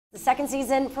The second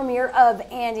season premiere of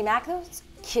Andy Mack, those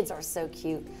kids are so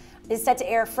cute, is set to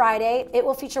air Friday. It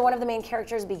will feature one of the main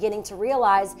characters beginning to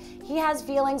realize he has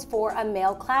feelings for a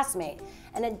male classmate.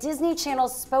 And a Disney Channel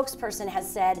spokesperson has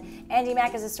said Andy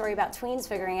Mack is a story about tweens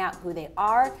figuring out who they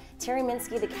are. Terry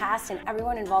Minsky, the cast, and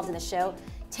everyone involved in the show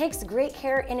takes great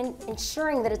care in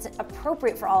ensuring that it's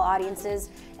appropriate for all audiences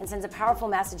and sends a powerful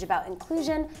message about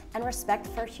inclusion and respect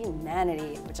for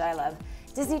humanity, which I love.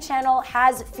 Disney Channel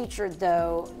has featured,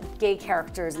 though, gay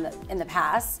characters in the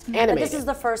past. Animated. But this is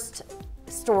the first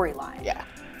storyline. Yeah.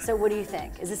 So what do you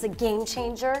think? Is this a game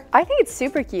changer? I think it's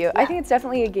super cute. Yeah. I think it's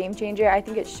definitely a game changer. I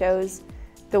think it shows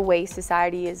the way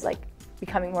society is like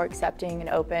becoming more accepting and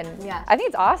open. Yeah. I think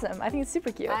it's awesome. I think it's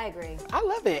super cute. I agree. I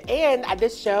love it. And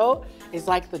this show is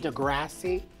like the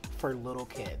Degrassi for little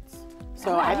kids.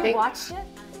 So I Have think you watched it?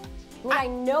 I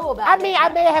know about it. I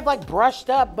may have like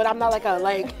brushed up, but I'm not like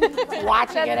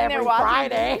watching it every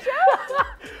Friday.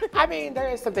 I mean, there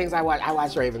is some things I watch. I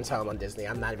watch Raven's Home on Disney.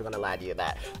 I'm not even gonna lie to you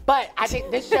that. But I think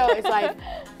this show is like,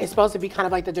 it's supposed to be kind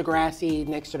of like the Degrassi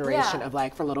next generation of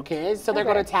like for little kids. So they're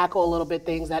gonna tackle a little bit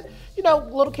things that, you know,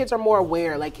 little kids are more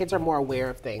aware. Like kids are more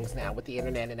aware of things now with the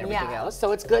internet and everything else.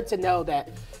 So it's good to know that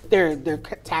they're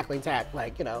tackling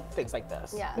like, you know, things like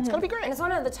this. Yeah. It's gonna be great. And it's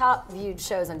one of the top viewed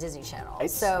shows on Disney Channel.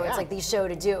 It's like the show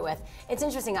to do it with. It's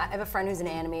interesting. I have a friend who's an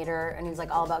animator and who's like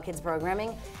all about kids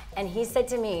programming. And he said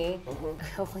to me,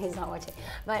 hopefully he's not watching,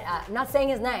 but I'm not saying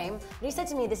his name, but he said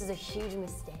to me, this is a huge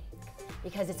mistake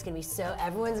because it's gonna be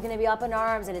everyone's gonna be up in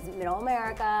arms and it's middle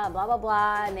America, blah, blah,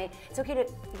 blah. And it's okay to,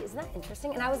 isn't that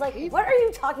interesting? And I was like, what are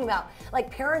you talking about? Like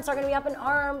parents are gonna be up in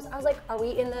arms. I was like, are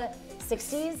we in the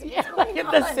 60s? Yeah, like in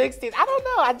the 60s. I don't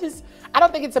know. I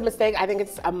don't think it's a mistake. I think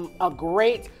it's a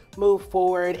great move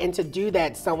forward. And to do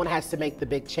that, someone has to make the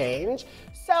big change.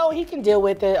 So he can deal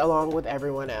with it along with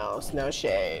everyone else. No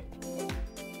shade.